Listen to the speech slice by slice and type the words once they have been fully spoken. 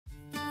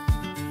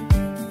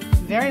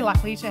very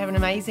lucky to have an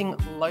amazing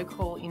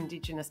local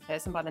Indigenous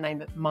person by the name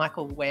of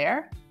Michael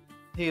Ware,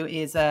 who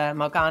is a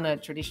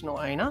Mulgana traditional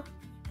owner.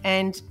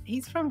 And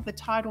he's from the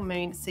Tidal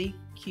Moon Sea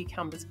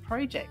Cucumbers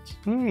Project.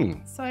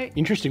 So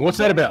interesting. What's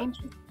that about?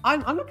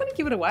 I'm not going to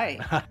give it away.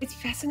 It's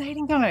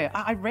fascinating though.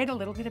 I read a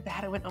little bit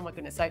about it and went, oh my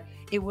goodness. So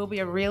it will be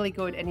a really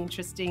good and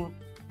interesting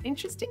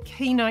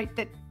keynote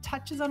that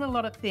touches on a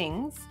lot of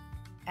things,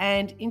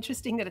 and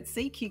interesting that it's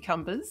sea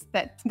cucumbers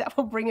that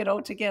will bring it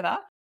all together.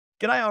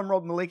 G'day, I'm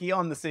Rob Malicki.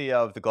 I'm the CEO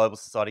of the Global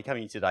Society,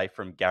 coming to you today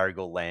from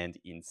Garigal Land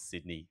in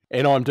Sydney.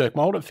 And I'm Dirk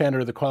Mulder, founder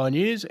of the Koala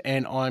News,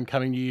 and I'm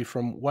coming to you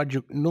from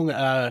Whadjuk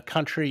Noongar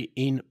country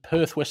in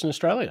Perth, Western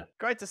Australia.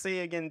 Great to see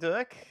you again,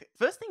 Dirk.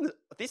 First thing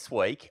this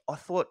week, I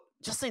thought,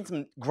 just seen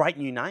some great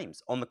new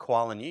names on the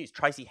Koala News.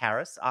 Tracy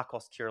Harris,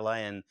 Arcos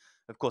Curale, and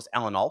of course,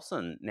 Alan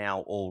Olsen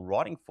now all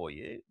writing for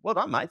you. Well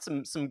done, mate.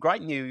 Some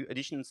great new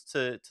additions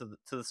to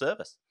the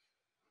service.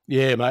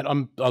 Yeah, mate,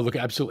 I look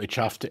absolutely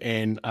chuffed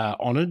and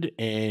honoured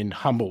and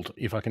humbled,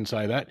 if I can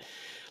say that.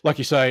 Like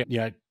you say,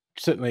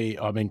 certainly,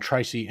 I mean,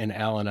 Tracy and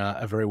Alan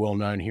are very well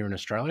known here in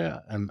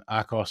Australia.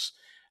 Arcos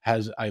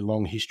has a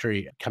long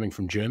history coming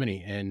from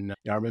Germany. And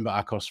I remember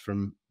Arcos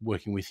from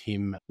working with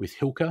him with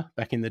Hilke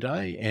back in the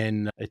day.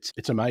 And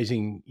it's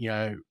amazing,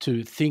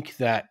 to think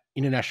that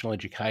international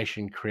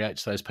education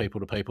creates those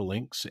people-to-people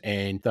links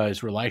and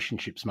those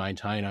relationships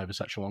maintain over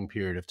such a long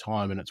period of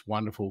time. And it's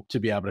wonderful to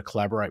be able to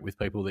collaborate with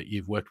people that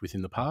you've worked with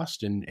in the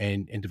past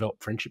and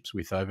develop friendships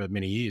with over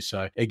many years.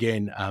 So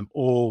again,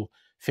 all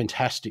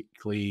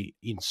fantastically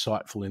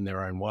insightful in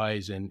their own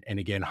ways, and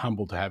again,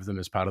 humbled to have them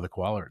as part of the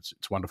Koala.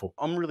 It's wonderful.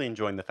 I'm really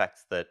enjoying the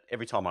fact that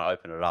every time I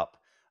open it up,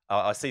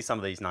 I see some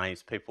of these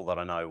names, people that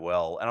I know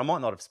well, and I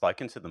might not have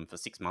spoken to them for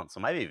 6 months or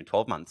maybe even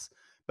 12 months.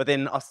 But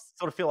then I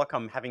sort of feel like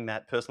I'm having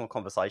that personal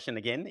conversation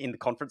again in the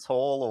conference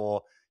hall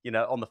or,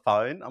 on the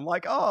phone. I'm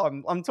like,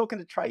 oh, I'm talking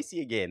to Tracy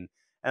again.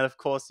 And of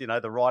course,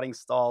 the writing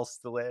style's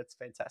still there. It's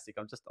fantastic.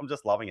 I'm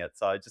just loving it.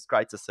 So just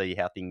great to see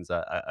how things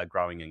are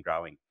growing and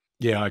growing.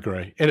 Yeah, I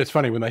agree. And it's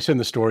funny when they send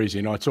the stories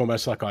in, it's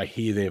almost like I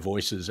hear their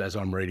voices as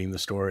I'm reading the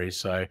stories.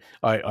 So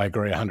I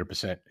agree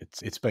 100%.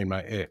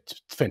 It's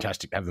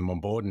fantastic to have them on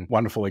board, and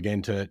wonderful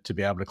again to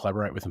be able to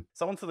collaborate with them.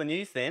 So on to the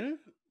news then.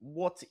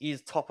 What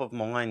is top of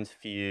mind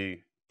for you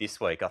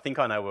this week? I think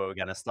I know where we're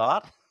going to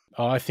start.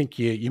 I think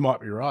you might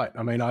be right.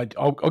 I mean,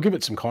 I'll give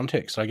it some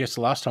context. I guess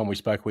the last time we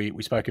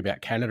spoke about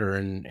Canada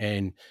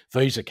and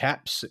visa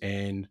caps,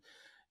 and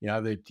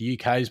the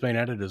UK has been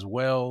at it as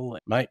well.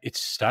 Mate,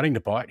 it's starting to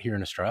bite here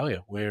in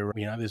Australia where,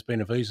 there's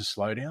been a visa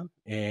slowdown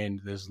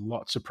and there's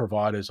lots of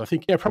providers. I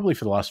think, probably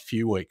for the last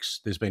few weeks,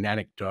 there's been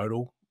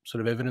anecdotal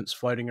sort of evidence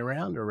floating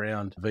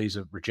around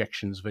visa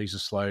rejections, visa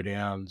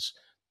slowdowns,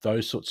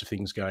 those sorts of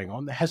things going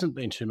on. There hasn't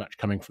been too much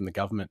coming from the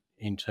government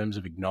in terms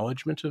of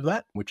acknowledgement of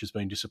that, which has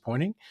been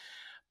disappointing.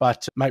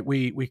 But, mate,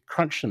 we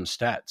crunched some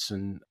stats,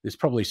 and there's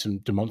probably some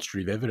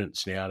demonstrative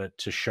evidence now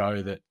to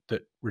show that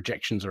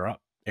rejections are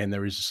up and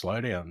there is a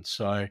slowdown.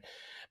 So,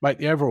 mate,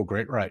 the overall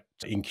grant rate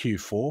in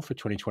Q4 for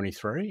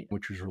 2023,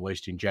 which was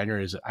released in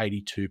January, is at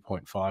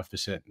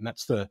 82.5%. And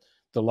that's the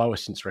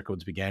lowest since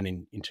records began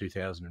in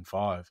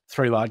 2005.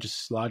 Three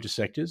largest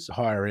sectors,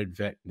 higher ed,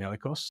 vet, and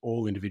ELICOS,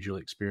 all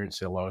individually experienced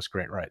their lowest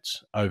grant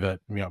rates over,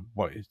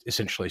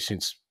 essentially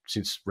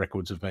since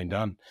records have been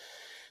done.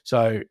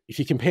 So if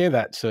you compare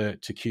that to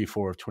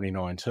Q4 of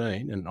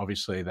 2019, and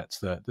obviously that's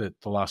the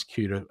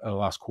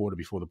last quarter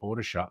before the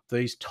border shut,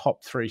 these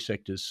top three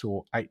sectors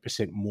saw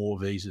 8% more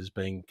visas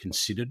being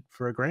considered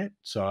for a grant.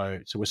 So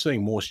we're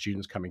seeing more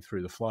students coming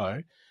through the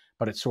flow,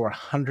 but it saw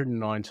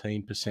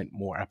 119%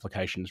 more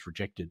applications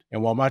rejected.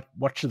 And while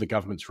much of the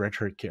government's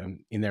rhetoric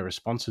in their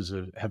responses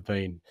have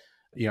been,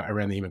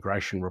 around the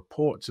immigration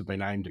reports have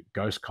been aimed at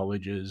ghost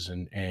colleges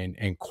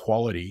and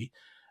quality,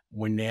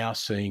 we're now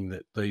seeing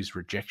that these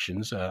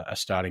rejections are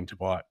starting to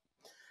bite.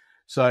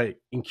 So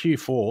in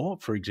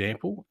Q4, for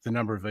example, the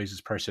number of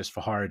visas processed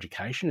for higher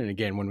education, and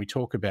again, when we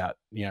talk about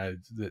the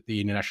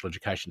international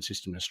education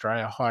system in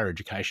Australia, higher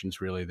education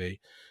is really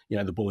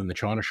the bull in the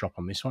china shop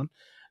on this one.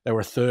 They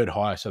were a third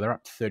higher, so they're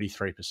up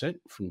 33%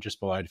 from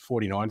just below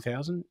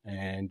 49,000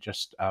 and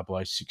just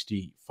below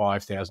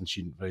 65,000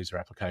 student visa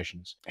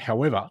applications.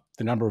 However,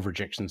 the number of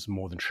rejections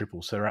more than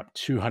tripled, so they're up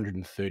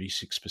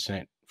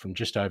 236% from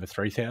just over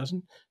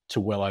 3,000 to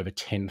well over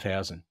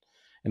 10,000.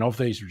 And of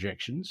these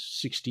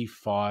rejections,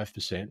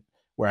 65%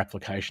 were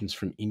applications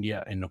from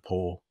India and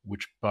Nepal,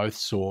 which both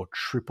saw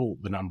triple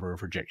the number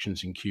of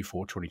rejections in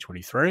Q4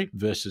 2023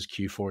 versus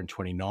Q4 in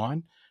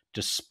 2029,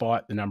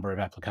 despite the number of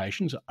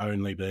applications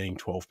only being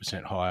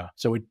 12% higher.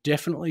 So we're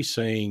definitely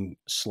seeing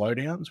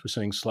slowdowns. We're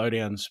seeing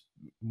slowdowns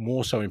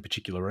more so in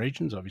particular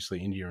regions,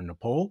 obviously India and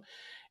Nepal.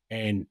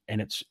 and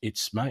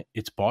it's mate,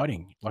 it's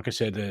biting. Like I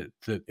said,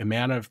 the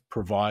amount of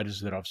providers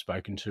that I've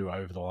spoken to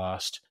over the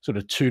last sort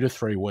of 2 to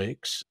 3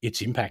 weeks,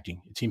 it's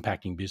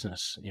impacting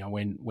business. You know,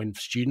 when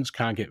students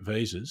can't get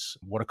visas,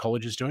 what are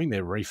colleges doing?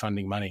 They're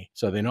refunding money.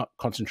 So they're not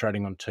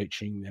concentrating on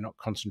teaching, they're not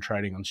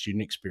concentrating on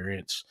student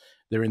experience.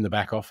 They're in the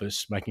back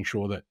office making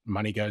sure that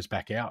money goes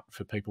back out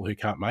for people who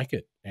can't make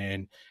it.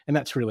 And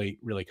that's really,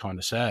 really kind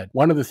of sad.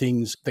 One of the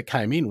things that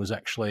came in was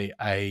actually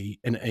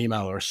an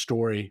email or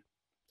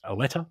a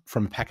letter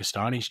from a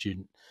Pakistani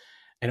student.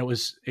 And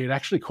it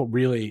actually called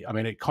really, I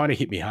mean, it kind of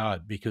hit me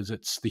hard because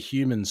it's the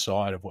human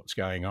side of what's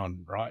going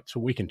on, right? So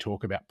we can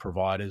talk about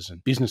providers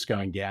and business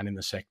going down in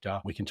the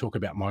sector. We can talk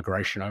about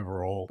migration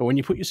overall. But when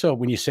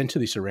you center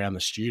this around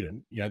the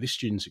student, you know, this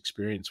student's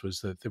experience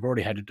was that they've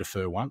already had to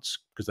defer once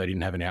because they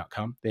didn't have an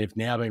outcome. They've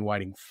now been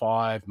waiting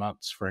 5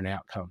 months for an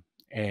outcome.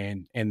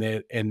 And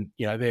they're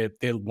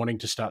wanting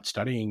to start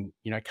studying,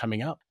 you know,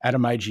 coming up at a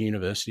major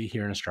university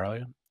here in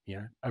Australia, you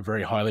know, a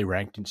very highly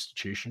ranked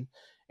institution,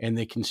 and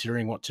they're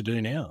considering what to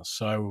do now.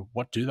 So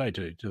what do?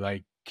 Do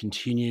they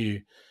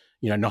continue,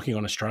 you know, knocking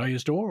on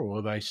Australia's door,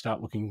 or they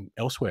start looking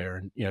elsewhere?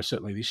 And, you know,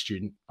 certainly this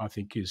student, I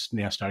think, is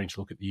now starting to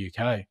look at the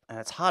UK. And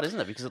it's hard, isn't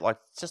it? Because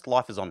it's just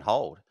life is on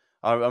hold.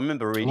 I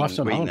remember Life's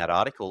on reading hold. that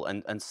article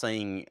and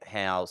seeing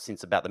how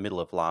since about the middle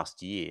of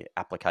last year,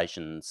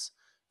 applications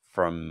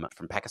from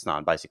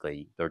Pakistan,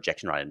 basically the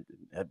rejection rate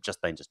have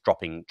just been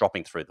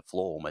dropping through the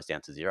floor, almost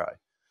down to zero.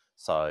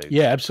 So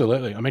Yeah,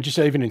 absolutely. I mean, just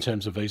even in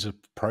terms of visa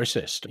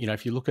processed, you know,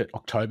 if you look at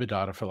October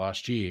data for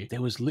last year,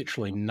 there was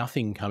literally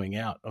nothing coming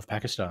out of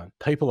Pakistan.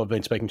 People I've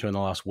been speaking to in the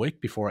last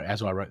week before,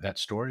 as I wrote that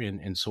story,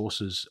 and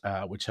sources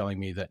were telling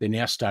me that they're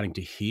now starting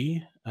to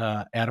hear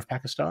out of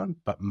Pakistan,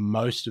 but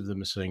most of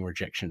them are seeing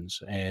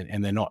rejections,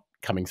 and they're not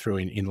coming through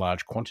in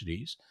large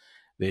quantities.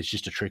 There's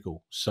just a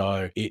trickle.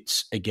 So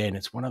it's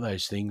one of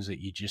those things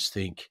that you just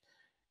think,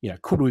 you know,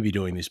 could we be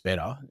doing this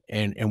better?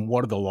 And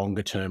what are the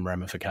longer term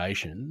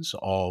ramifications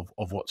of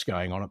what's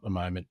going on at the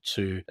moment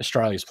to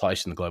Australia's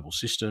place in the global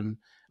system?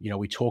 You know,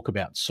 we talk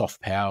about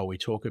soft power, we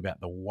talk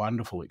about the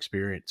wonderful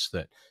experience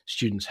that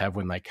students have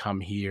when they come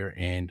here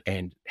and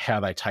how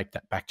they take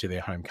that back to their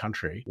home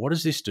country. What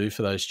does this do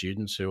for those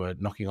students who are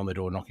knocking on the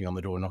door,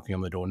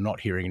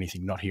 not hearing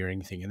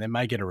anything, and they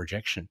may get a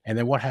rejection? And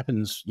then what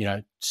happens, you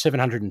know,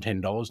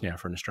 $710 now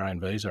for an Australian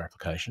visa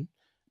application.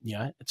 You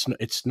know,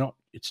 it's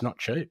not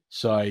cheap.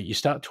 So you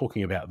start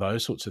talking about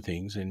those sorts of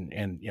things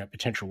and you know,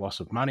 potential loss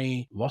of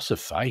money, loss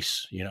of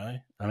face. You know,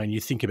 I mean, you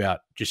think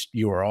about just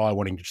you or I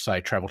wanting to say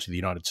travel to the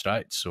United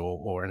States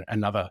or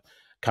another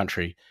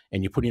country,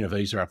 and you put in a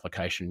visa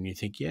application and you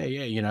think, yeah,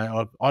 you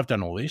know, I've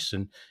done all this,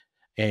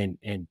 and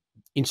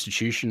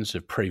institutions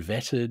have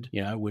pre-vetted.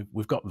 You know,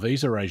 we've got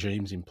visa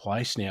regimes in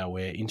place now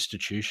where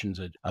institutions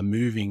are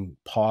moving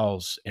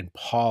piles and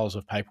piles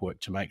of paperwork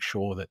to make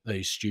sure that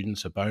these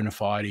students are bona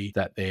fide,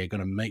 that they're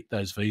going to meet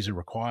those visa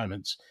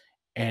requirements,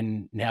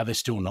 and now they're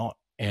still not.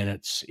 And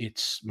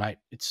it's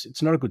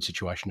not a good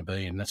situation to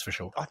be in, that's for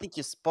sure. I think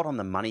you're spot on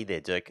the money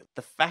there, Dirk.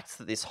 The fact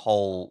that this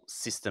whole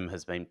system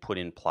has been put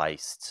in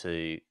place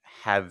to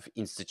have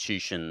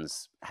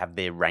institutions have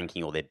their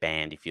ranking or their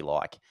band, if you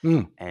like,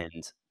 Mm,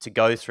 and to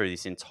go through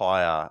this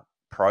entire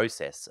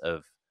process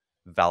of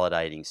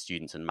validating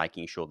students and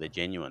making sure they're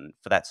genuine,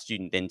 for that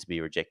student then to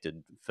be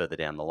rejected further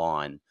down the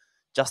line,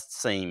 just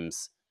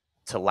seems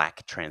to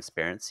lack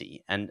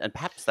transparency. And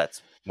perhaps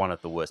that's one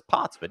of the worst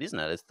parts of it, isn't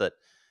it? Is that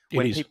it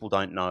when is. people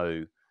don't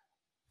know,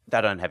 they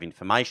don't have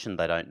information,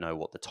 they don't know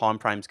what the time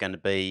frame's going to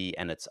be,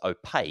 and it's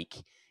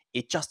opaque,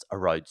 it just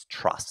erodes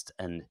trust.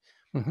 And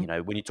Mhm. you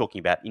know, when you're talking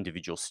about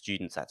individual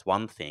students, that's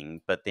one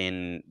thing, but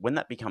then when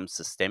that becomes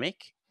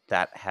systemic,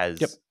 that Yep.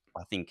 has,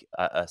 I think,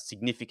 a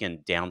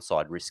significant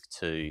downside risk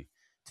to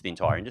the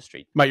entire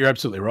industry. Mate, you're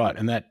absolutely right.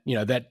 And that, you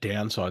know, that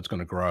downside's going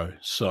to grow.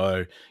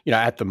 So, you know,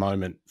 at the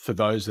moment, for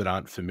those that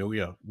aren't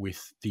familiar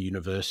with the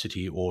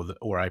university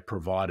or a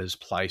provider's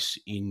place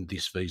in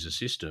this visa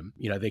system,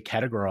 you know, they're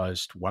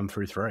categorized 1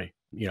 through 3.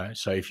 You know,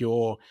 so if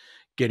you're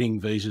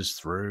getting visas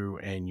through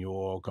and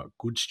you've got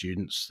good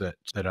students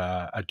that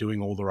are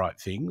doing all the right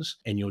things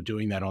and you're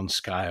doing that on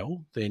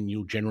scale, then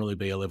you'll generally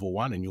be a level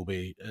 1 and you'll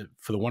be,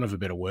 for the want of a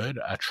better word,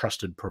 a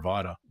trusted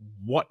provider.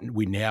 What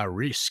we now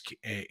risk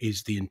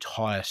is the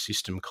entire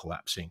system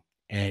collapsing.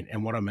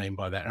 And what I mean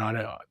by that, and I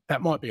know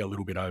that might be a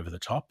little bit over the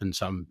top, and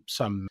some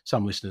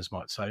listeners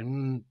might say,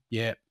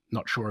 yeah,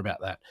 not sure about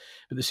that.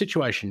 But the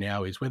situation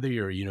now is whether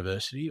you're a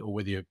university or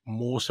whether you're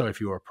more so if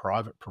you're a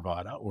private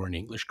provider or an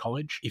English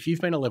college, if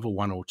you've been a level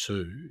 1 or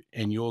 2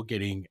 and you're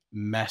getting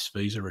mass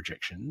visa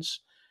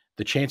rejections,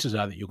 the chances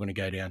are that you're going to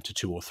go down to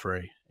 2 or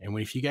 3. And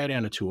if you go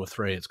down to 2 or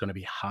 3, it's going to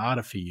be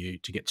harder for you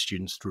to get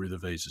students through the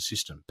visa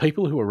system.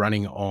 People who are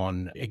running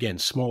on, again,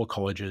 smaller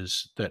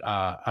colleges that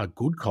are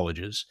good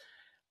colleges,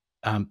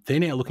 they're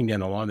now looking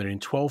down the line that in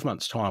 12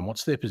 months' time,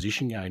 what's their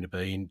position going to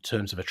be in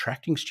terms of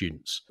attracting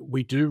students?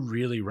 We do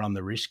really run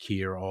the risk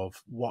here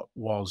of what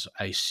was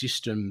a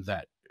system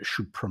that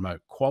should promote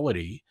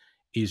quality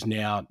is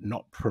now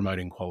not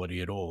promoting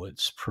quality at all.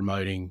 It's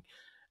promoting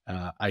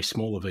a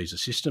smaller visa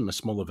system, a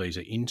smaller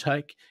visa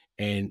intake,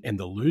 and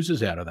the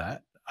losers out of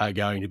that are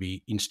going to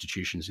be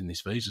institutions in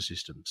this visa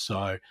system.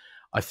 So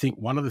I think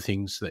one of the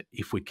things that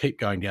if we keep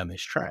going down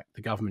this track,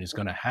 the government is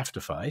going to have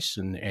to face,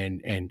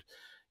 and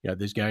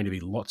there's going to be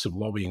lots of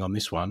lobbying on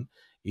this one,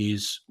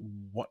 is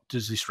what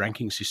does this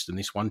ranking system,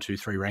 this 1, 2,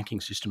 3 ranking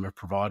system of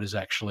providers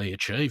actually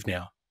achieve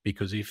now?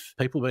 Because if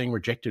people are being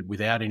rejected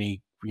without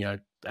any,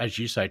 as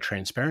you say,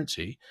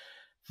 transparency,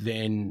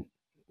 then,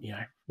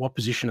 what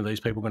position are these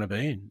people going to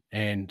be in?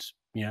 And,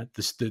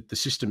 the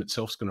system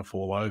itself is going to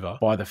fall over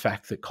by the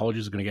fact that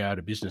colleges are going to go out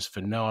of business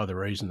for no other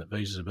reason that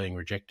visas are being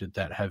rejected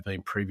that have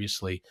been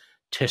previously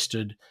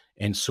tested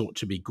and sought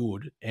to be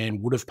good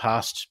and would have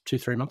passed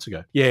 2-3 months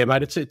ago. Yeah,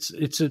 mate, it's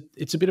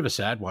a bit of a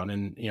sad one,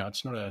 and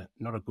it's not a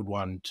good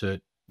one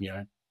to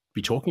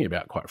be talking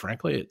about. Quite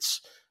frankly, it's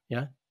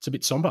a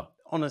bit somber.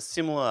 On a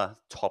similar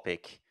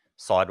topic,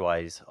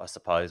 sideways, I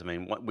suppose. I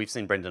mean, we've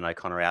seen Brendan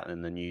O'Connor out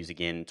in the news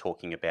again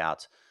talking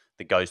about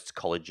the ghost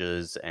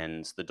colleges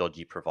and the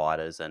dodgy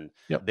providers, and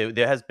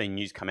there has been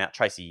news come out.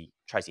 Tracy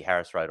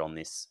Harris wrote on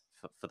this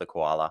for the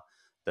Koala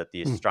that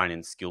the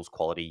Australian Skills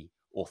Quality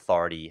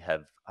Authority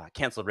have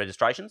cancelled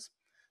registrations.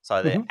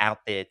 So they're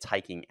out there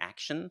taking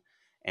action.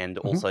 And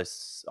also,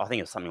 I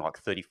think it's something like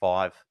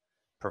 35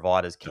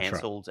 providers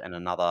cancelled, and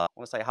another, I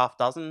want to say half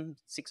dozen,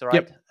 6 or 8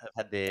 have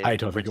had their 8, I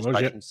think it was,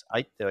 registrations,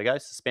 8, there we go,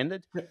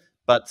 suspended.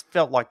 But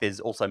felt like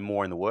there's also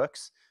more in the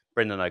works.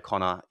 Brendan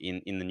O'Connor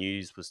in the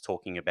news was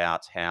talking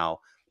about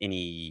how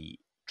any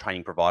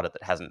training provider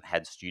that hasn't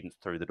had students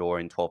through the door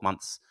in 12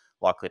 months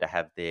likely to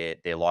have their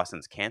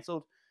license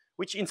cancelled,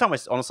 which in some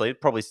ways, honestly,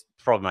 it probably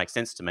makes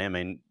sense to me. I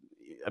mean,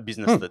 a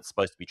business that's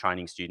supposed to be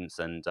training students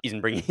and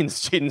isn't bringing in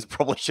students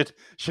probably should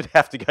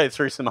have to go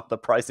through some other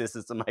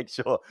processes to make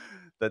sure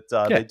that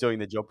they're doing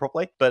their job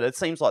properly. But it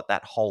seems like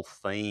that whole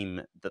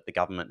theme that the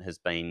government has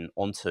been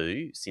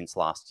onto since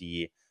last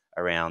year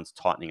around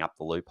tightening up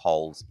the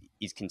loopholes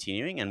is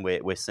continuing, and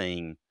we're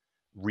seeing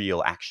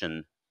real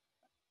action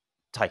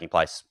taking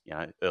place,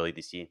 early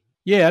this year.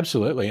 Yeah,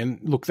 absolutely.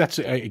 And look, that's,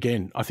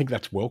 again, I think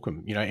that's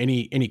welcome.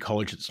 Any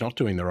college that's not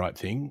doing the right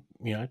thing,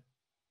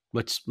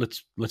 let's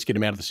get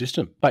them out of the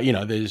system. But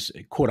there's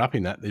caught up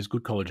in that. There's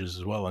good colleges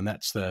as well, and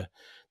that's the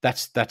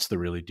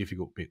really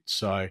difficult bit.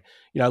 So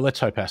let's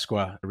hope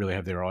ASQA really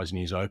have their eyes and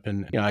ears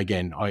open.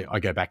 Again, I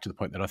go back to the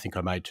point that I think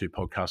I made 2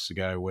 podcasts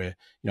ago, where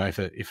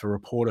if a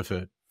reporter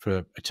for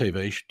a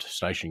TV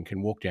station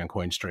can walk down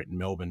Queen Street in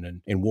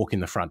Melbourne and walk in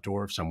the front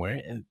door of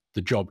somewhere,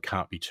 the job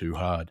can't be too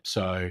hard.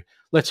 So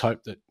let's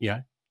hope that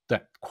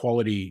that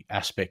quality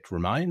aspect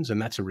remains,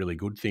 and that's a really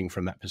good thing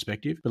from that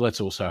perspective. But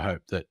let's also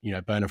hope that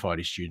bona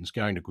fide students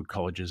going to good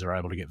colleges are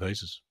able to get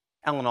visas.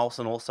 Alan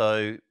Olsen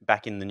also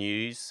back in the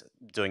news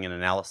doing an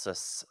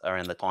analysis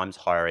around the Times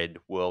Higher Ed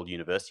World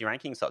University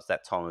Ranking. So it's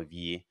that time of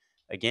year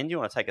again. Do you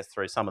want to take us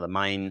through some of the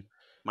main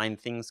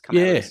things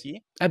coming out of this year?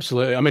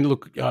 Absolutely. I mean,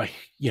 look, I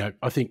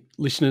think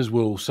listeners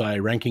will say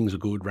rankings are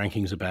good,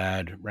 rankings are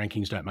bad,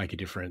 rankings don't make a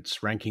difference,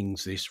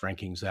 rankings this,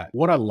 rankings that.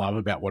 What I love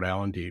about what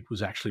Alan did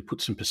was actually put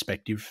some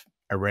perspective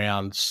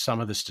around some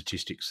of the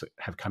statistics that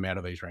have come out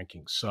of these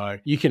rankings. So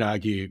you can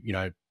argue,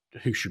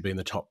 who should be in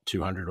the top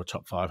 200 or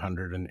top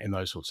 500 and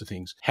those sorts of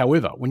things.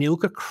 However, when you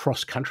look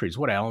across countries,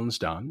 what Alan's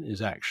done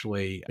is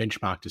actually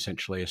benchmarked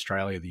essentially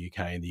Australia, the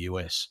UK and the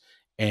US.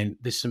 And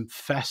there's some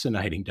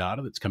fascinating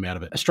data that's come out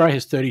of it. Australia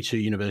has 32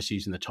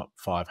 universities in the top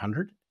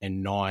 500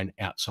 and 9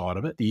 outside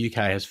of it. The UK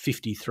has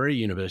 53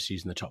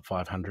 universities in the top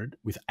 500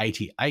 with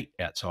 88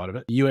 outside of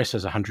it. The US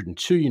has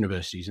 102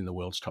 universities in the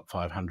world's top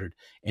 500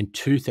 and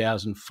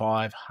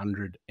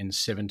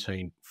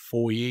 2,517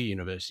 four-year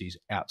universities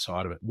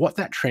outside of it. What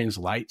that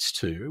translates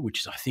to,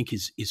 which I think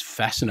is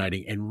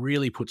fascinating and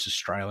really puts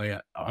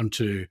Australia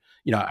onto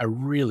a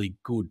really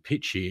good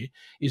pitch here,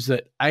 is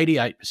that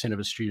 88% of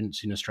the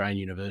students in Australian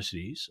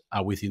universities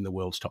are within the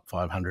world's top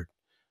 500.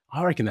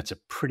 I reckon that's a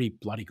pretty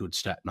bloody good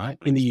stat, mate.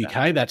 In the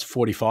UK, that's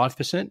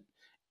 45%.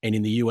 And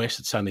in the US,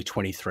 it's only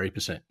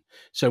 23%.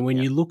 So when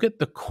you look at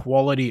the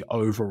quality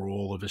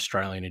overall of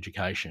Australian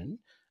education,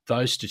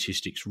 those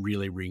statistics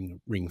really ring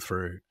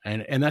through.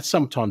 And that's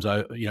sometimes,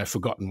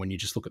 forgotten when you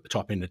just look at the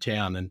top end of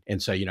town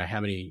and say,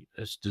 how many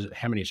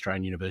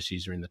Australian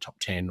universities are in the top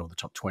 10 or the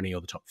top 20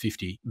 or the top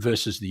 50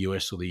 versus the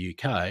US or the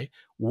UK.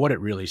 What it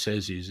really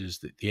says is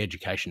that the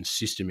education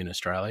system in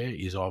Australia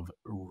is of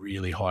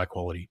really high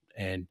quality.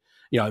 And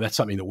that's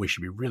something that we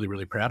should be really,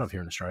 really proud of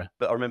here in Australia.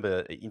 But I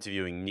remember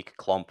interviewing Nick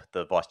Klomp,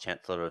 the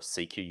Vice-Chancellor of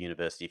CQ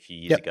University, a few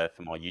years ago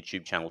for my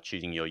YouTube channel,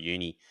 Choosing Your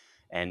Uni.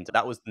 And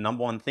that was the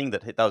number one thing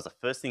that was the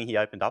first thing he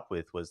opened up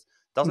with was,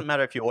 doesn't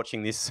matter if you're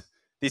watching this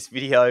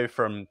video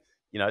from,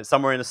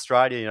 somewhere in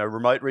Australia,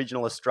 remote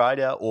regional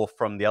Australia, or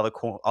from the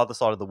other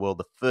side of the world,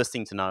 the first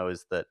thing to know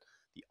is that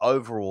the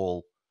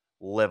overall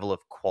level of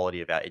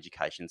quality of our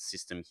education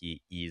system here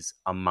is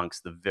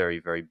amongst the very,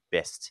 very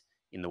best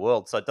in the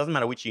world. So it doesn't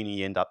matter which uni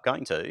you end up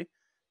going to,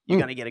 you're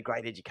going to get a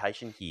great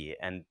education here.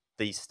 And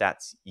these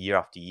stats year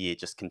after year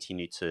just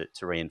continue to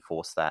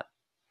reinforce that.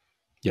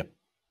 Yep.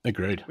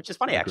 Agreed. Which is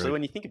funny, actually,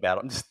 when you think about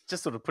it. I'm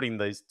just sort of putting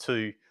these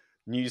two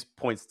news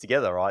points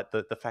together, right?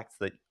 The fact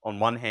that on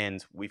one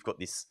hand we've got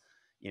this,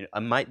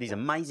 these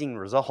amazing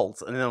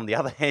results, and then on the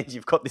other hand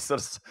you've got this sort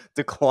of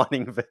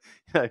declining,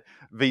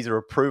 visa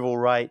approval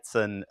rates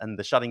and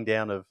the shutting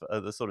down of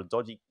the sort of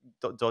dodgy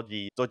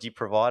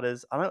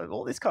providers. I don't know,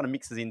 all this kind of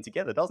mixes in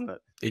together, doesn't it?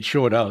 It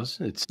sure does.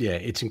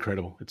 It's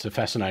incredible. It's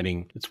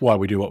it's why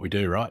we do what we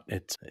do, right?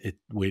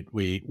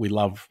 We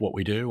love what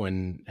we do,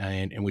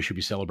 and we should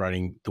be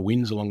celebrating the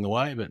wins along the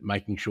way, but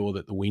making sure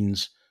that the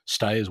wins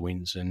stay as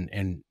wins,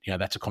 and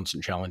that's a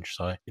constant challenge.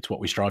 So it's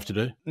what we strive to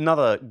do.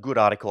 Another good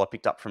article I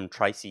picked up from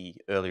Tracy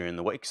earlier in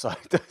the week. So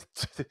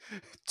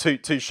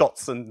two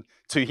shots and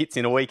 2 hits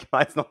in a week,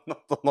 mate.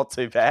 It's not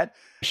too bad.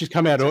 She's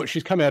come out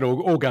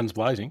all guns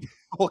blazing.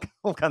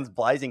 all guns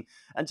blazing,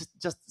 and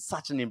just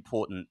such an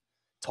important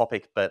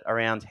topic, but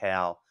around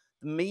how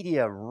the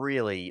media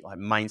really, like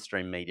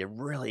mainstream media,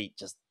 really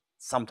just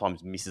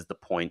sometimes misses the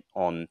point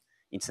on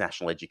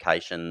international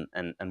education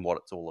and what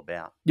it's all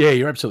about. Yeah,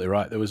 you're absolutely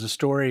right. There was a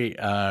story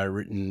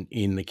written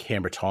in the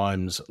Canberra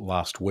Times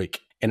last week,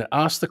 and it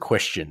asked the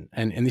question,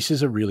 and this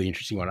is a really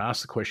interesting one. It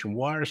asked the question,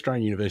 why are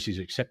Australian universities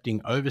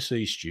accepting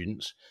overseas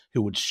students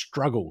who would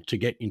struggle to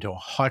get into a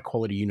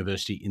high-quality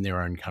university in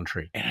their own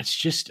country? And it's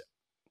just,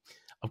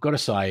 I've got to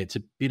say, it's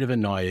a bit of a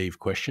naive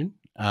question,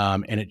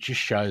 and it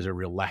just shows a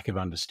real lack of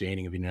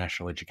understanding of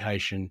international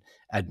education,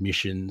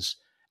 admissions,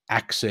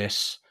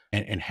 access,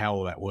 and how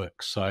all that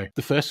works. So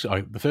the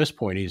first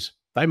point is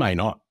they may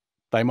not.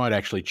 They might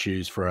actually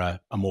choose for a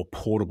more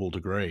portable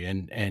degree,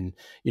 and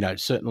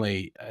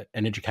certainly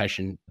an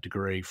education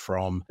degree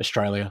from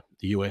Australia,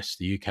 the US,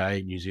 the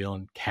UK, New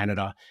Zealand,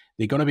 Canada.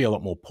 They're going to be a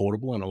lot more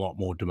portable and a lot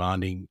more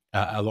demanding,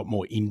 a lot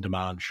more in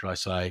demand, should I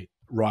say,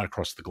 right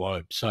across the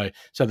globe. So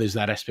there's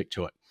that aspect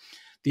to it.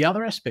 The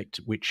other aspect,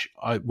 which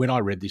when I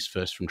read this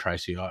first from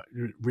Tracy,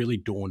 it really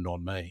dawned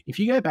on me. If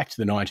you go back to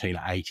the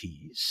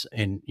 1980s,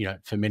 and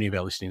for many of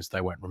our listeners,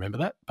 they won't remember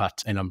that,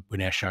 we're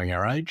now showing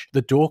our age.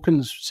 The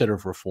Dawkins set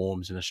of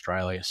reforms in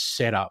Australia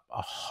set up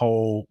a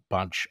whole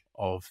bunch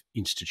of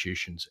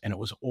institutions, and it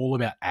was all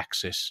about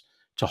access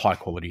to high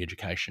quality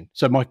education.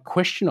 So my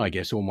question, I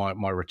guess, or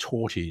my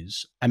retort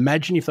is,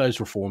 imagine if those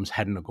reforms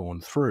hadn't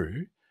gone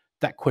through,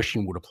 that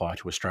question would apply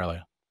to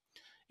Australia.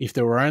 If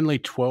there were only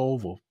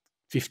 12 or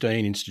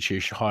 15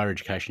 higher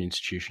education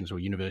institutions or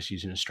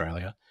universities in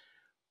Australia,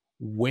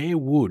 where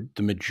would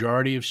the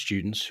majority of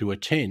students who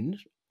attend,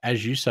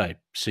 as you say,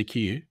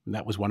 CoE, and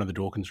that was one of the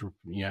Dawkins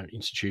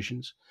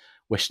institutions,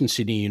 Western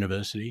Sydney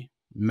University,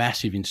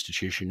 massive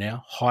institution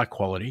now, high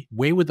quality,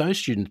 where would those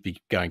students be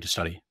going to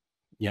study?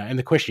 And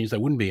the question is, they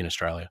wouldn't be in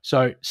Australia.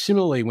 So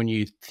similarly, when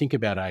you think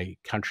about a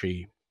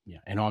country,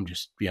 and I'm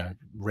just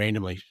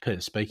randomly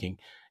speaking,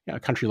 a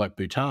country like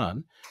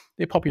Bhutan,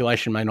 their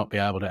population may not be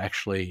able to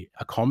actually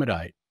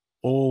accommodate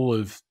all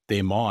of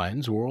their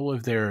minds or all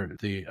of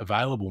the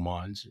available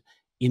minds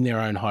in their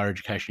own higher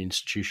education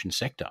institution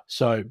sector.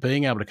 So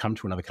being able to come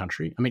to another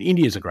country, I mean,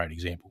 India is a great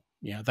example.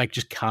 They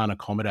just can't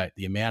accommodate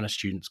the amount of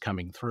students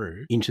coming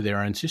through into their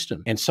own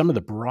system. And some of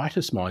the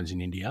brightest minds in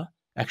India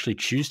actually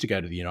choose to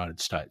go to the United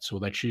States, or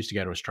they choose to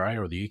go to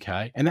Australia or the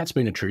UK. And that's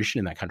been a tradition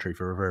in that country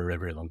for a very, very,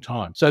 very long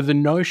time. So the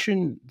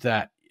notion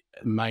that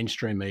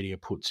mainstream media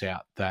puts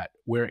out that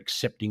we're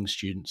accepting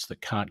students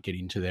that can't get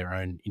into their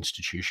own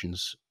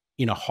institutions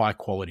in a high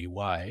quality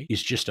way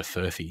is just a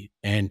furphy.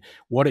 And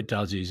what it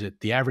does is that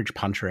the average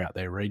punter out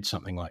there reads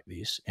something like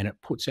this and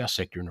it puts our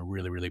sector in a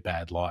really, really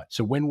bad light.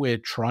 So when we're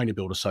trying to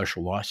build a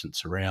social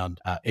license around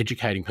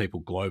educating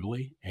people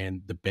globally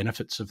and the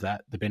benefits of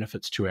that, the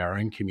benefits to our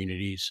own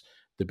communities,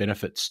 the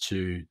benefits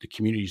to the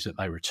communities that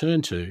they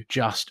return to,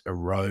 just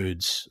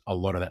erodes a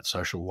lot of that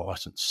social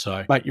license.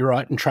 So, mate, you're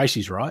right, and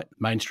Tracy's right.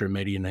 Mainstream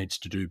media needs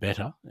to do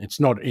better. It's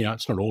not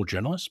all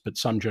journalists, but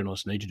some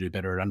journalists need to do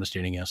better at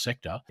understanding our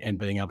sector and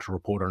being able to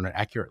report on it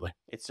accurately.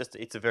 It's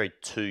a very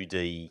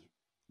 2D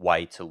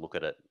way to look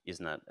at it,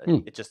 isn't it?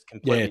 It just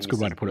completely misses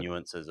the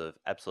nuances of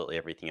absolutely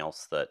everything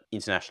else that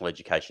international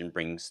education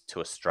brings to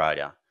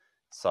Australia.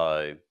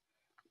 So,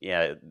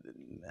 yeah,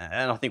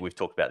 and I think we've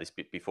talked about this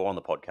bit before on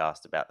the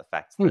podcast about the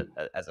fact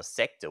that as a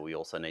sector, we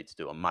also need to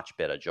do a much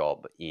better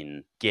job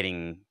in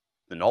getting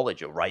the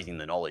knowledge or raising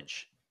the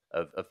knowledge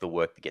of the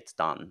work that gets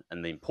done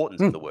and the importance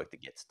of the work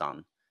that gets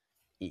done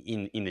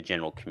in the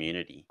general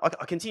community.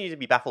 I continue to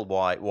be baffled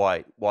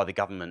why the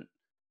government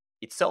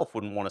itself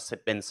wouldn't want to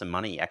spend some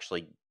money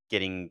actually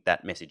getting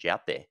that message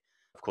out there.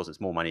 Of course,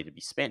 it's more money to be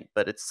spent,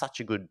 but it's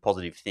such a good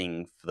positive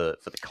thing for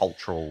the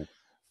cultural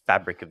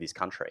fabric of this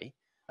country.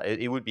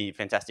 It would be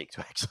fantastic to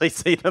actually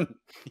see them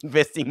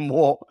investing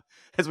more.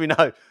 As we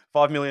know,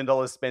 $5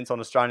 million spent on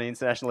Australian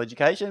international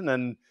education,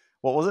 and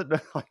what was it?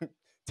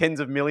 Tens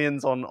of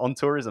millions on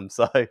tourism.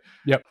 So,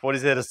 What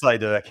is there to say,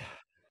 Dirk?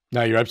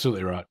 No, you're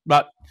absolutely right.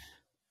 But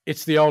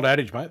it's the old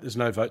adage, mate. There's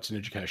no votes in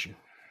education.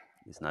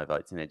 There's no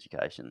votes in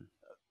education.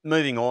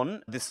 Moving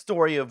on, the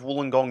story of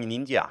Wollongong in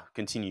India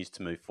continues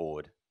to move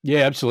forward.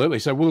 Yeah, absolutely.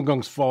 So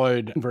Wollongong's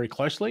followed very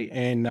closely,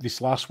 and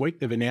this last week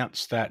they've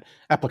announced that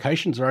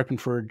applications are open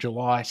for a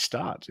July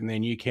start in their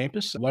new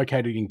campus,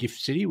 located in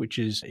Gift City, which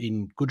is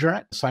in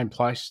Gujarat, the same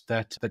place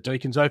that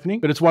Deacon's opening.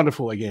 But it's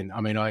wonderful again.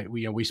 I mean,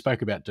 we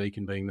spoke about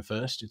Deakin being the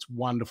first. It's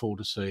wonderful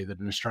to see that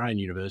an Australian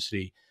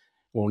university,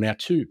 well, now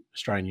two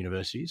Australian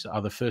universities,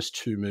 are the first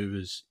two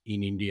movers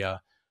in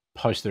India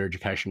post their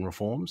education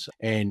reforms.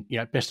 And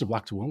best of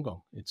luck to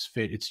Wollongong. It's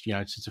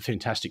a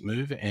fantastic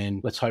move,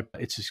 and let's hope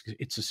it's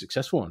a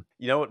successful one.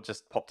 You know what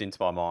just popped into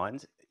my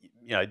mind?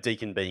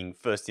 Deakin being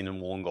first in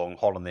and Wollongong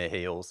hot on their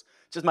heels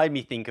just made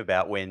me think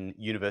about when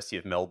University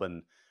of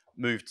Melbourne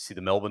moved to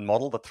the Melbourne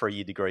model, the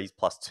 3-year degrees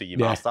plus 2-year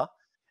master.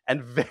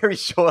 And very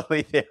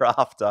shortly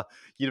thereafter,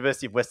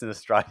 University of Western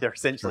Australia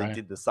essentially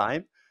did the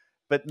same.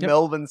 But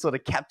Melbourne sort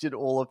of captured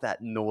all of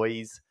that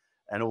noise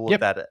and all of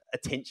that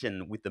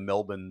attention with the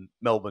Melbourne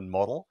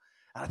model.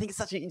 And I think it's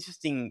such an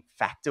interesting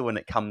factor when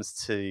it comes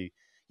to,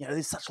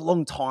 there's such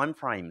long time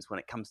frames when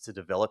it comes to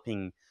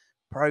developing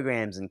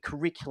programs and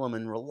curriculum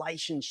and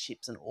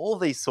relationships and all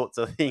these sorts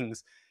of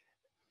things.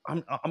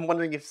 I'm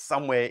wondering if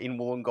somewhere in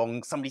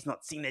Wollongong, somebody's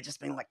not sitting there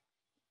just being like,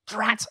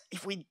 drat,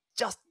 if we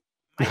just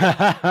made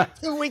it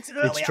 2 weeks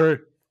earlier, it's true.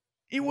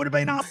 It would have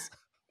been us.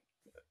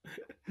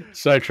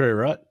 So true,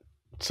 right?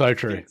 So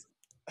true.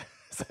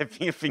 So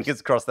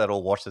fingers crossed that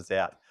all washes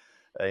out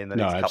in the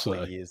next couple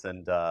of years,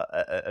 and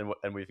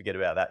we forget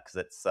about that,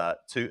 because it's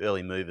two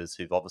early movers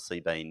who've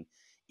obviously been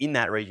in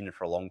that region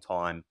for a long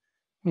time,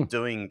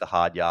 doing the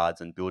hard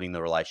yards and building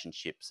the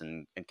relationships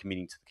and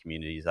committing to the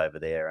communities over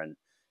there, and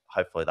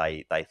hopefully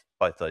they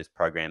both those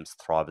programs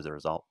thrive as a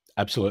result.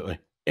 Absolutely.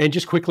 And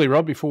just quickly,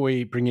 Rob, before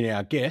we bring in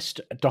our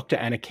guest, Dr.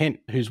 Anna Kent,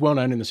 who's well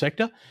known in the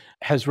sector,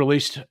 has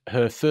released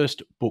her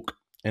first book,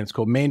 and it's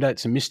called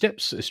Mandates and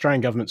Missteps, Australian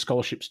Government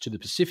Scholarships to the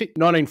Pacific,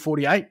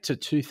 1948 to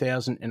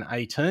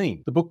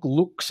 2018. The book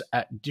looks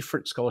at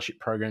different scholarship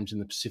programs in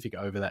the Pacific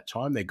over that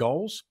time, their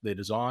goals, their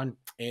design,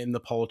 and the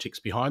politics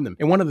behind them.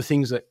 And one of the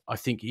things that I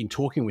think in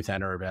talking with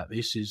Anna about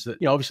this is that,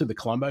 obviously the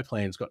Colombo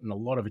Plan's gotten a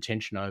lot of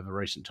attention over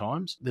recent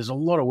times. There's a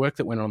lot of work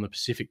that went on in the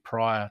Pacific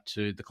prior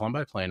to the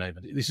Colombo Plan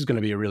even. This is going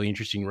to be a really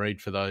interesting read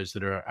for those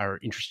that are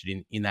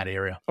interested in that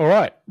area. All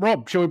right,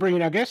 Rob, shall we bring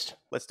in our guest?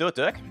 Let's do it,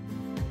 Dirk.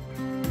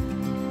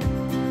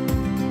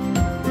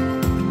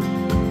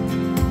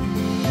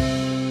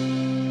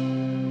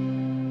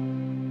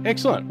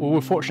 Excellent. Well,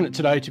 we're fortunate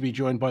today to be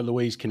joined by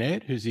Louise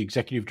Kinnaird, who's the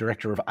Executive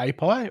Director of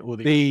APAIE, or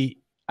the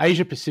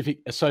Asia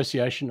Pacific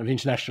Association of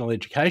International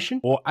Education,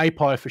 or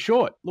APAIE for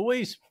short.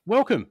 Louise,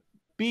 welcome.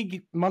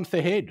 Big month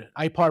ahead.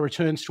 APAIE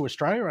returns to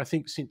Australia, I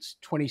think since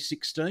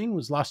 2016,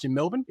 was last in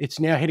Melbourne. It's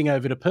now heading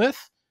over to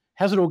Perth.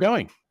 How's it all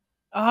going?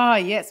 Oh,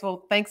 yes.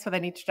 Well, thanks for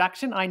that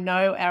introduction. I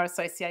know our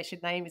association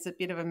name is a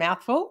bit of a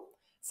mouthful,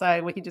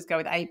 so we can just go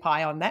with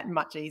APAIE on that,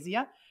 much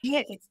easier.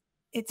 Yeah,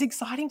 it's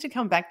exciting to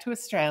come back to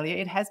Australia.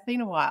 It has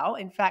been a while.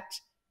 In fact,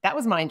 that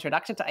was my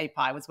introduction to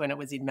APAIE, was when it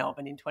was in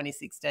Melbourne in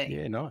 2016.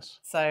 Yeah, nice.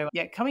 So,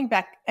 coming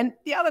back. And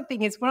the other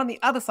thing is we're on the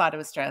other side of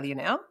Australia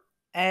now,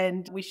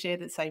 and we share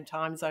the same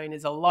time zone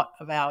as a lot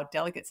of our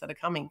delegates that are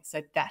coming.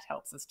 So that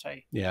helps us too.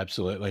 Yeah,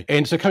 absolutely.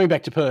 And so coming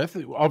back to Perth,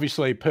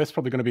 obviously Perth's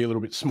probably going to be a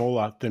little bit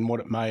smaller than what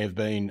it may have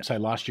been, say,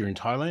 last year in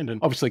Thailand. And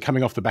obviously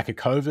coming off the back of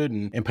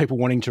COVID and people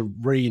wanting to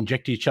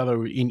re-inject each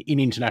other in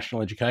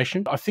international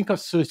education. I think I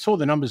saw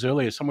the numbers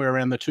earlier, somewhere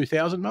around the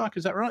 2,000 mark.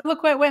 Is that right?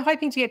 Look, we're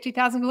hoping to get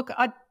 2,000. Look,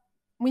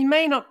 we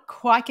may not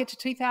quite get to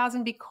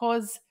 2,000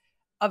 because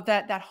of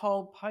that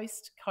whole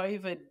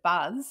post-COVID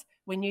buzz.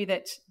 We knew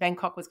that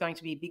Bangkok was going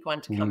to be a big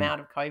one to come out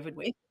of COVID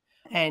with,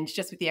 and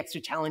just with the extra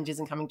challenges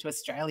and coming to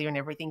Australia and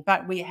everything.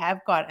 But we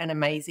have got an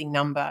amazing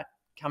number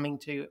coming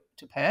to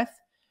Perth,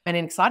 and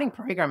an exciting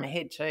program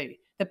ahead too.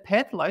 The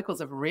Perth locals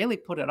have really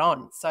put it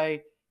on. So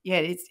yeah,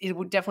 it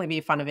would definitely be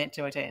a fun event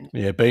to attend.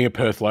 Yeah, being a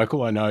Perth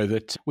local, I know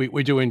that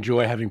we do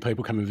enjoy having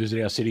people come and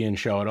visit our city and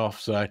show it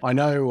off. So I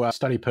know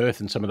Study Perth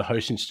and some of the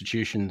host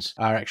institutions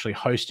are actually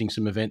hosting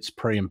some events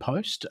pre and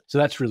post. So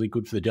that's really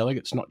good for the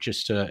delegates, not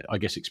just to, I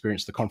guess,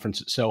 experience the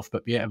conference itself,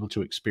 but be able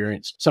to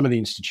experience some of the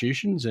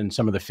institutions and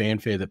some of the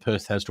fanfare that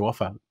Perth has to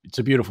offer. It's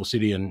a beautiful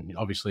city, and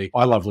obviously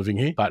I love living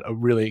here, but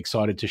I'm really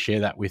excited to share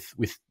that with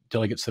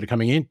delegates that are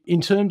coming in.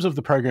 In terms of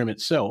the program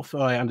itself,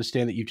 I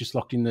understand that you've just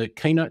locked in the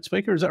keynote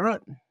speaker. Is that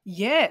right?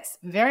 Yes.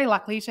 Very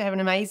lucky to have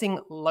an amazing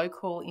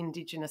local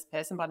Indigenous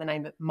person by the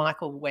name of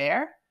Michael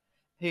Ware,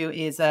 who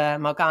is a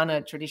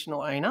Mulgana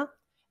traditional owner.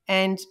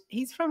 And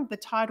he's from the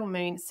Tidal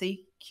Moon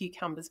Sea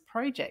Cucumbers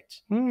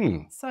Project.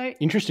 So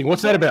interesting.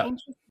 What's that about?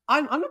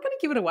 I'm not going to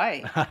give it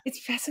away.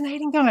 It's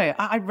fascinating though.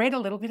 I read a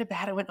little bit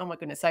about it, went, oh my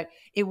goodness. So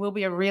it will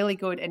be a really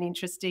good and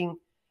interesting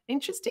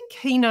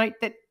keynote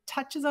that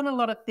touches on a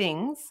lot of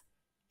things,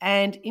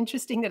 and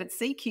interesting that it's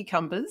sea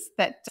cucumbers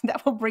that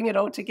will bring it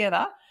all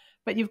together.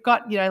 But you've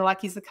got,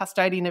 like he's the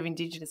custodian of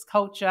Indigenous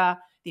culture,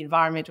 the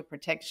environmental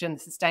protection, the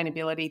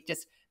sustainability,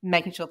 just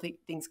making sure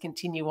things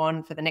continue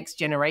on for the next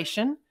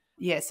generation.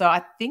 Yeah, so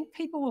I think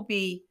people will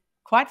be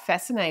quite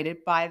fascinated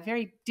by a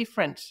very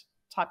different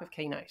type of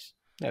keynote.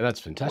 Yeah,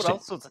 that's What fantastic.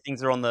 else sorts of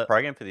things are on the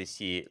program for this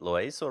year,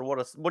 Louise? Sort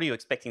of what are you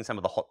expecting some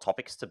of the hot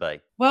topics to be?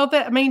 Well,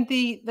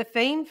 the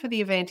theme for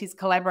the event is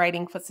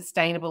collaborating for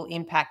sustainable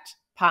impact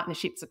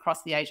partnerships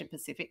across the Asia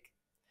Pacific.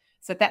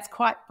 So that's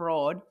quite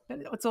broad, but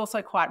it's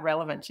also quite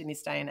relevant in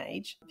this day and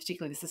age,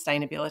 particularly the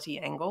sustainability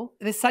angle.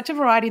 There's such a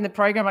variety in the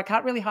program. I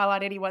can't really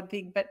highlight any one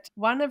thing, but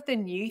one of the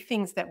new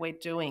things that we're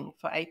doing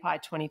for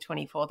APAIE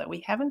 2024 that we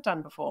haven't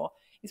done before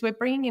is we're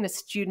bringing in a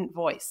student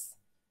voice.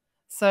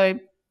 So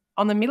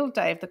on the middle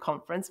day of the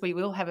conference, we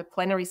will have a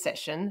plenary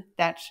session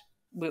that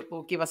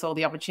will give us all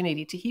the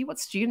opportunity to hear what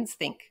students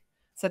think.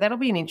 So that'll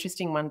be an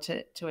interesting one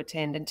to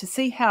attend and to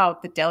see how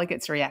the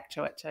delegates react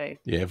to it too.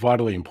 Yeah,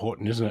 vitally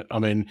important, isn't it? I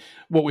mean,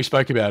 what we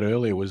spoke about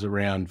earlier was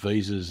around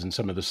visas and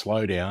some of the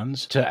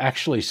slowdowns. To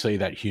actually see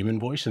that human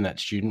voice and that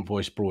student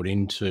voice brought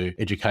into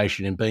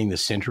education and being the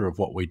centre of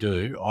what we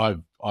do,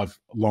 I've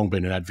long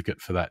been an advocate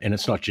for that. And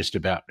it's not just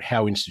about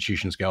how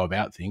institutions go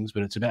about things,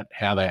 but it's about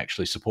how they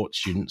actually support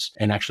students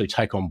and actually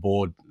take on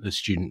board the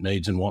student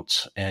needs and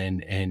wants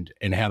and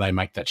how they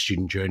make that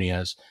student journey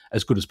as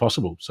good as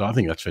possible. So I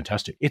think that's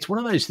fantastic. It's one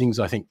of those things,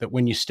 I think, that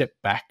when you step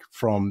back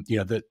from,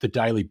 the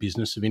daily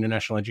business of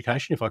international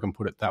education, if I can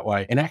put it that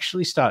way, and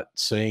actually start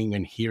seeing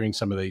and hearing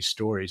some of these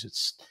stories,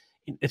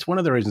 it's one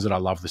of the reasons that I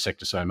love the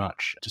sector so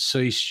much, to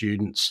see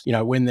students,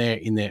 when they're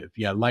in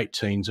their late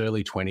teens,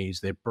 early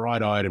 20s, they're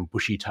bright-eyed and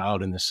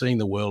bushy-tailed and they're seeing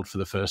the world for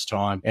the first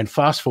time. And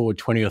fast forward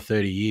 20 or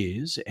 30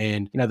 years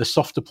and, the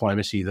soft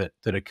diplomacy that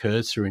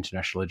occurs through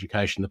international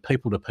education, the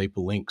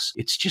people-to-people links,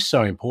 it's just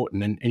so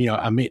important. And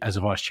Amit, as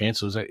a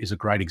Vice-Chancellor, is a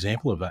great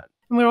example of that.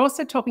 And we're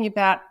also talking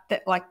about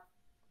that, like,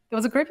 there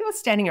was a group of us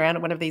standing around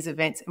at one of these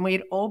events and we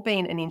had all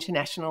been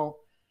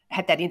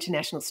had that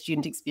international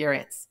student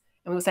experience.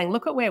 And we were saying,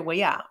 look at where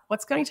we are.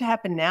 What's going to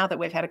happen now that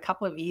we've had a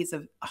couple of years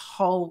of a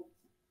whole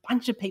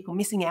bunch of people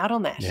missing out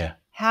on that? Yeah.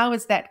 How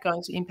is that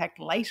going to impact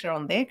later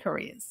on their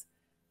careers?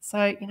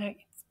 So, you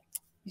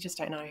just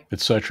don't know.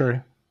 It's so true.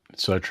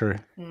 It's so true.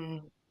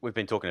 Mm. We've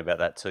been talking about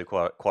that too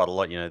quite a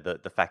lot.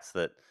 The facts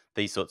that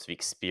these sorts of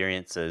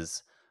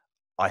experiences,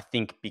 I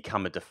think,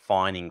 become a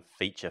defining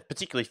feature,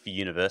 particularly for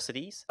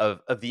universities,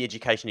 of the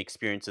education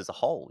experience as a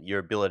whole. Your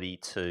ability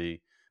to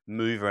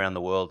move around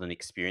the world and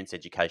experience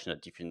education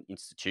at different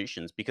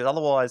institutions, because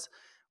otherwise,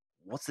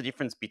 what's the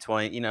difference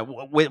between,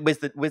 where's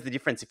the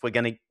difference if we're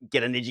going to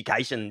get an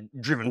education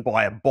driven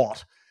by a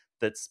bot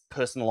that's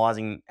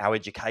personalizing our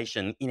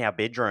education in our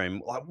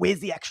bedroom? Like, where's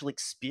the actual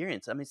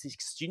experience? I mean, it's the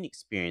student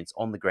experience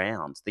on the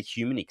ground, the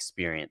human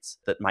experience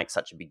that makes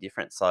such a big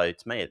difference. So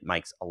to me, it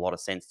makes a lot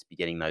of sense to be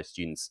getting those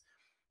students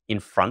in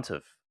front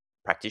of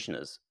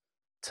practitioners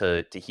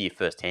to hear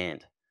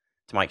firsthand,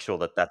 to make sure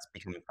that that's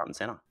becoming front and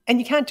center. And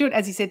you can't do it,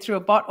 as you said, through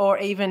a bot or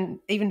even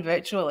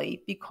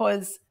virtually,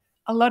 because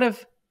a lot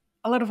of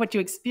what you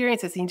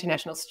experience as the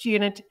international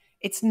student,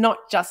 it's not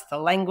just the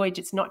language,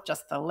 it's not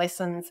just the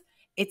lessons,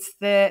 it's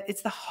the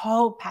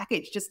whole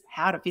package, just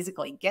how to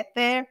physically get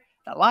there,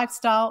 the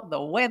lifestyle,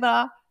 the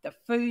weather, the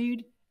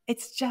food.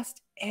 It's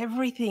just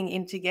everything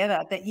in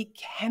together that you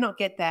cannot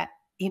get that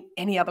in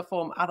any other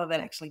form other than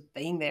actually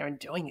being there and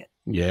doing it.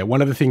 Yeah,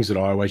 one of the things that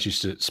I always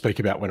used to speak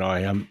about when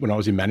I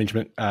was in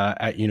management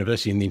at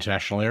university in the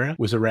international area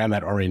was around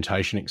that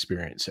orientation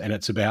experience. And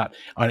it's about,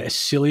 as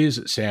silly as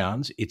it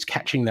sounds, it's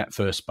catching that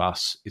first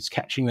bus, it's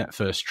catching that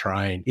first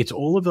train. It's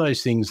all of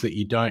those things that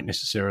you don't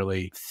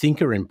necessarily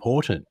think are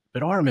important.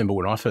 But I remember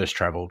when I first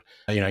traveled,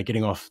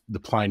 getting off the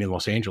plane in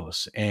Los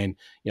Angeles and,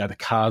 the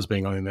cars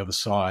being on the other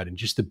side and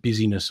just the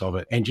busyness of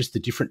it and just the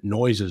different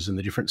noises and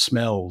the different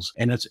smells.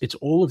 And it's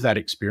all of that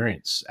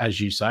experience,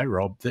 as you say,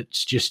 Rob,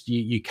 that's just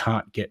you can't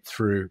get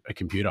through a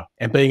computer.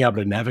 And being able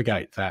to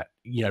navigate that,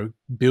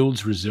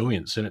 builds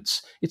resilience. And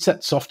it's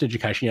that soft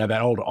education,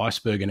 that old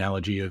iceberg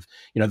analogy of,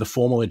 the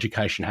formal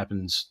education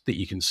happens that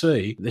you can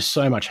see. There's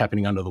so much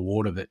happening under the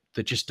water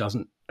that just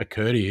doesn't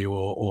occur to you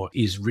or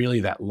is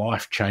really that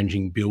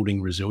life-changing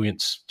building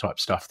resilience type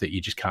stuff that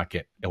you just can't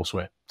get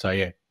elsewhere. So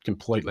yeah,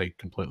 completely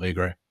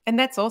agree. And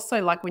that's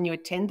also like when you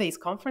attend these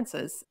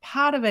conferences,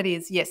 part of it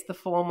is, yes, the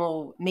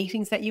formal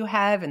meetings that you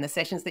have and the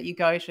sessions that you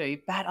go to,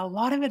 but a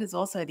lot of it is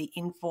also the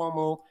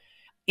informal,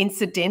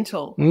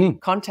 incidental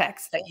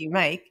contacts that you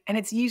make. And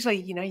it's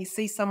usually, you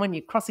see someone,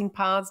 you're crossing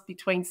paths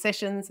between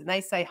sessions and they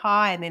say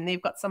hi and then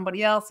they've got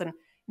somebody else. And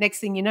next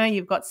thing you know,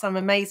 you've got some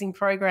amazing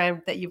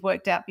program that you've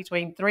worked out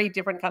between 3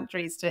 different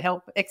countries to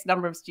help X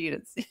number of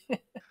students.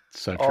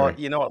 So true. Oh,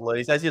 you know what,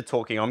 Louise? As you're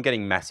talking, I'm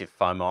getting massive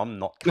FOMO. I'm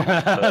not coming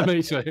to Perth.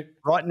 Me too.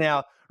 Right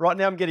now,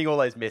 I'm getting all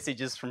those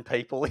messages from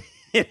people.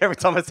 Every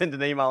time I send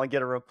an email and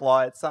get a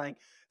reply, it's saying,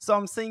 so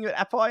I'm seeing you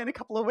at APAIE in a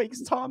couple of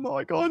weeks' time. I'm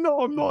like, oh,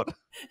 no, I'm not.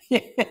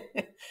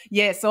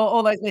 Yeah, so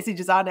all those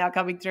messages are now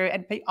coming through.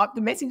 And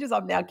the messages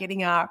I'm now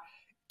getting are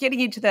getting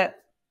into the,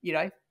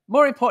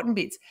 more important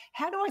bits.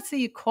 How do I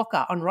see a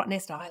quokka on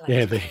Rottnest Island?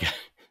 Yeah, there you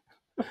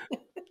go.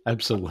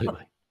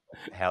 Absolutely.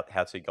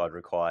 How-to guide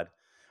required.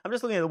 I'm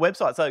just looking at the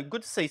website. So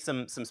good to see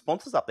some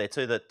sponsors up there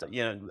too that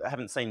I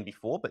haven't seen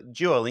before. But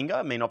Duolingo,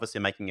 I mean, obviously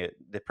making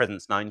their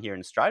presence known here in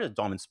Australia,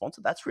 Diamond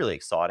sponsor. That's really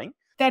exciting.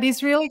 That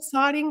is really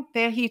exciting.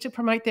 They're here to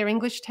promote their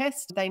English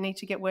test. They need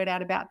to get word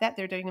out about that.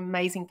 They're doing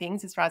amazing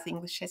things as far as the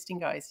English testing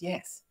goes.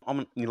 Yes.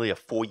 I'm nearly a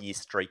 4-year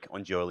streak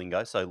on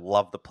Duolingo, so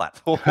love the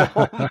platform.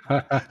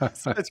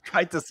 So it's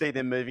great to see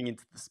them moving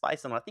into the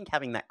space. And I think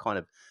having that kind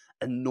of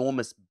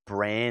enormous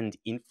brand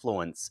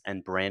influence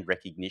and brand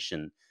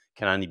recognition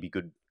can only be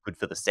good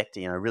for the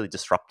sector, really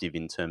disruptive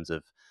in terms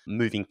of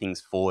moving things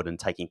forward and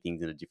taking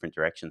things in a different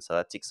direction. So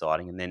that's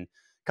exciting. And then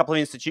a couple of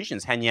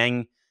institutions,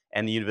 Hanyang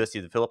and the University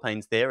of the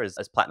Philippines there as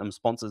platinum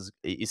sponsors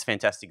is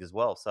fantastic as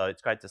well. So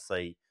it's great to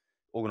see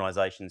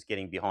organisations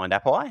getting behind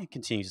APAIE and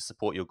continue to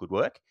support your good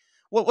work.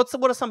 What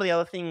are some of the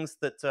other things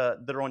that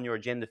are on your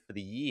agenda for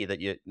the year that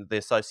the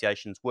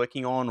association's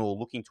working on or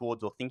looking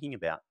towards or thinking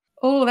about?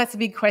 Oh, that's a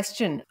big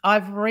question.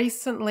 I've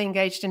recently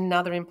engaged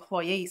another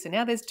employee. So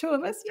now there's 2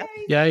 of us.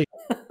 Yay. Yay.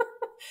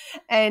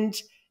 And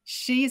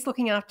she's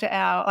looking after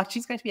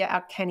she's going to be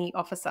our CANI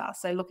officer.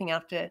 So looking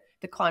after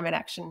the Climate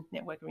Action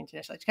Network of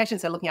International Education.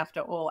 So looking after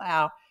all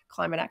our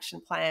climate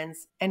action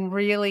plans and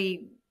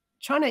really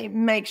trying to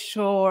make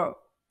sure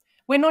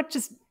we're not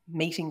just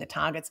meeting the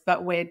targets,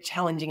 but we're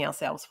challenging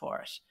ourselves for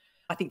it.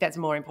 I think that's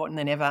more important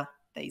than ever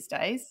these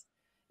days.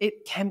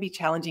 It can be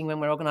challenging when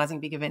we're organising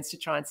big events to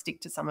try and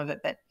stick to some of it,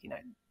 but,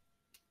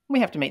 we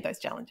have to meet those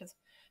challenges.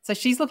 So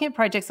she's looking at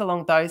projects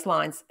along those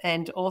lines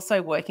and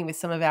also working with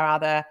some of our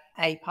other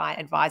APAIE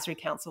Advisory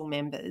Council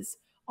members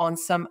on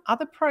some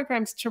other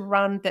programs to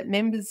run that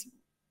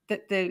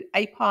the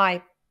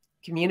APAIE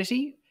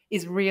community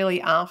is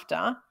really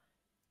after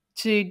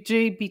to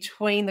do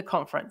between the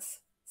conference.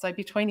 So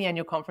between the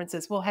annual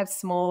conferences, we'll have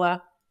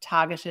smaller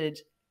targeted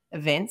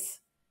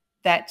events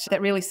that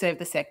really serve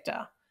the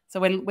sector. So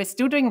we're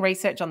still doing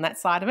research on that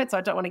side of it. So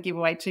I don't want to give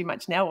away too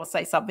much now or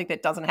say something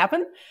that doesn't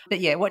happen.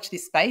 But yeah, watch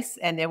this space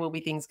and there will be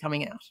things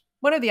coming out.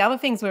 One of the other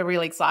things we're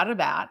really excited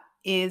about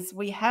is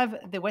we have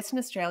the Western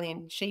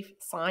Australian Chief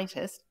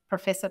Scientist,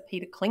 Professor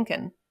Peter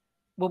Klinken,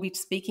 will be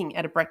speaking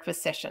at a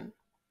breakfast session.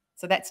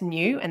 So that's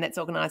new and that's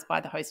organised by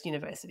the host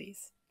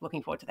universities.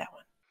 Looking forward to that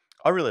one.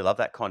 I really love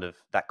that kind of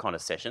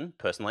session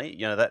personally.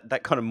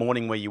 That kind of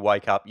morning where you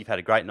wake up, you've had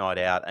a great night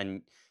out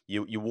and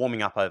you're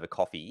warming up over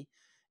coffee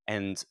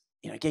and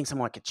getting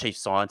someone like a chief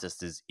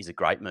scientist is a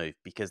great move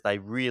because they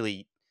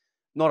really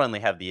not only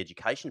have the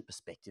education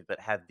perspective, but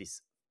have this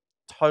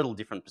total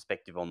different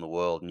perspective on the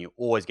world, and you're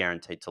always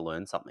guaranteed to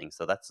learn something.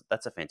 So that's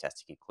a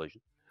fantastic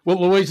inclusion. Well,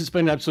 Louise, it's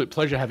been an absolute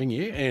pleasure having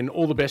you, and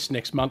all the best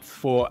next month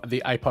for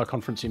the APAIE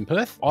conference in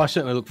Perth. I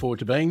certainly look forward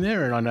to being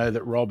there, and I know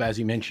that Rob, as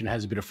he mentioned,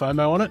 has a bit of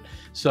FOMO on it.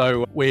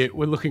 So we're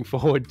looking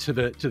forward to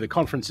the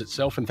conference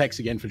itself, and thanks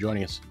again for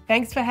joining us.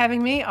 Thanks for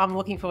having me. I'm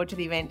looking forward to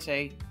the event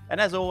too.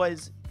 And as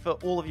always, for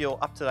all of your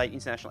up-to-date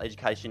international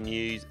education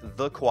news,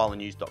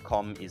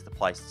 thekoalanews.com is the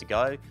place to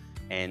go.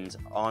 And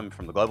I'm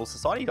from the Global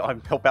Society. I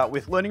help out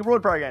with Learning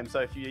Abroad program.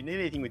 So if you need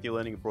anything with your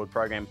Learning Abroad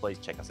program, please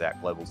check us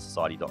out,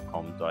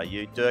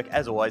 globalsociety.com.au. Dirk,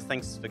 as always,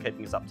 thanks for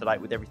keeping us up to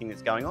date with everything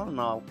that's going on, and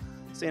I'll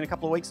see you in a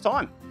couple of weeks'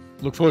 time.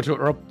 Look forward to it,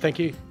 Rob. Thank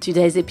you.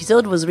 Today's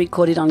episode was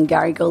recorded on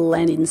Garigal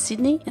land in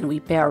Sydney, and we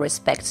pay our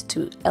respects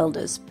to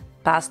elders,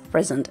 past,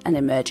 present, and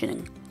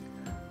emerging.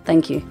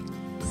 Thank you.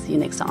 See you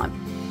next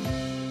time.